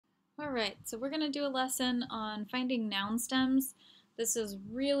Alright, so we're going to do a lesson on finding noun stems. This is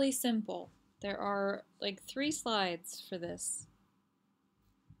really simple. There are like 3 slides for this.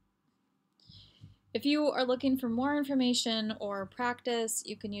 If you are looking for more information or practice,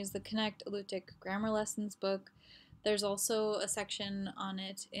 you can use the Connect Alutiiq Grammar Lessons book. There's also a section on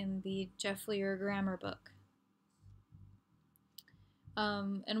it in the Jeff Lear grammar book.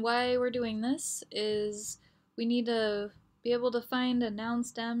 And why we're doing this is we need to be able to find a noun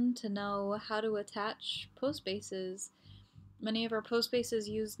stem to know how to attach postbases. Many of our postbases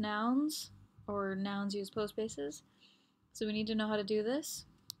use nouns, or nouns use postbases, so we need to know how to do this.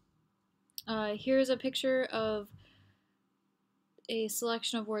 Here's a picture of a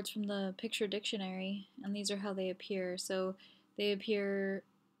selection of words from the picture dictionary, and these are how they appear. So they appear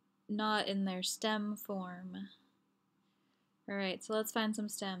not in their stem form. Alright, so let's find some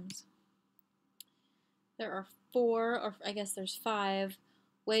stems. There are 4, or I guess there's 5,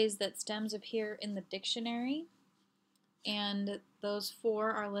 ways that stems appear in the dictionary. And those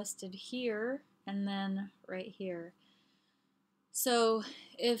 4 are listed here and then right here. So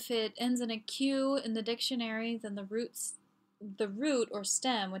if it ends in a Q in the dictionary, then the root or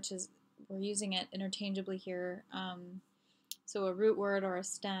stem, which is, we're using it interchangeably here, so a root word or a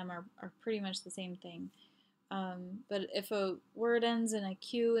stem are pretty much the same thing. But if a word ends in a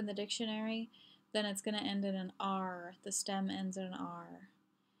Q in the dictionary, then it's going to end in an R. The stem ends in an R.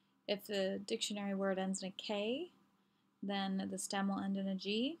 If the dictionary word ends in a K, then the stem will end in a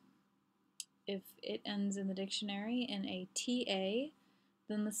G. If it ends in the dictionary in a TA,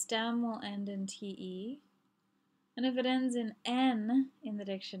 then the stem will end in TE. And if it ends in N in the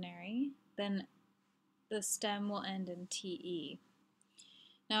dictionary, then the stem will end in TE.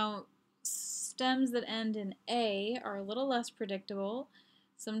 Now, stems that end in A are a little less predictable.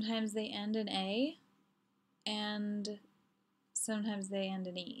 Sometimes they end in A, and sometimes they end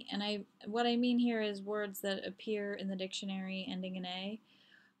in E. And what I mean here is words that appear in the dictionary ending in A.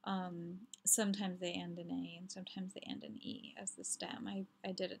 Sometimes they end in A, and sometimes they end in E as the stem.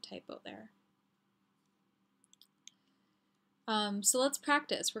 I did a typo there. So let's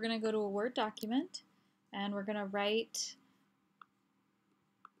practice. We're going to go to a Word document, and we're going to write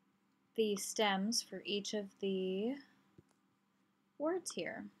the stems for each of the words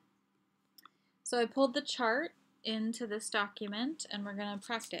here. So I pulled the chart into this document, and we're going to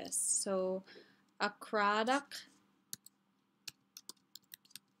practice. So akradak,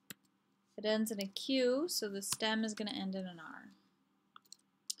 it ends in a Q, so the stem is going to end in an R.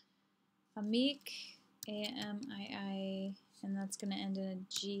 Amik, A-M-I-I, and that's going to end in a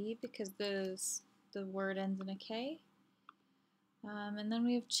G because the word ends in a K. And then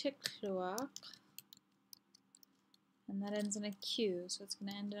we have chikluak, and that ends in a Q, so it's going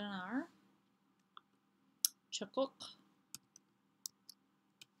to end in an R. Chukuk,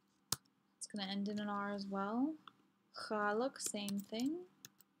 it's going to end in an R as well. Chaluk, same thing.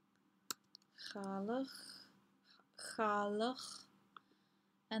 Chaluk, chaluk,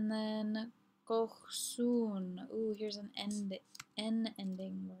 and then gochsun. Ooh, here's an N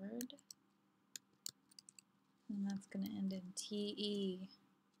ending word. And that's going to end in TE.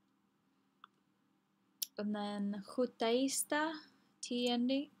 And then chutaista, T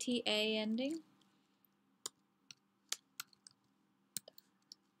ending, TA ending.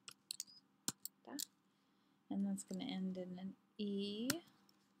 And that's going to end in an E.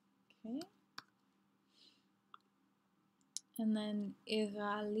 Okay. And then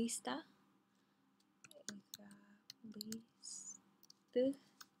iralista. Iralista.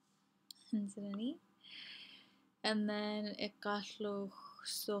 Ends in an E. And then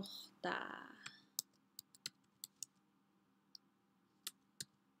ikashluchsochta.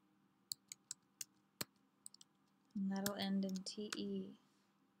 And that'll end in TE.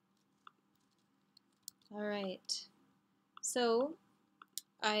 Alright, so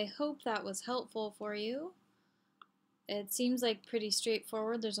I hope that was helpful for you. It seems like pretty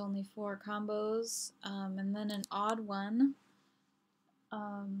straightforward. There's only 4 combos, and then an odd one.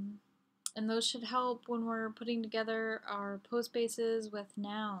 And those should help when we're putting together our postbases with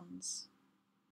nouns.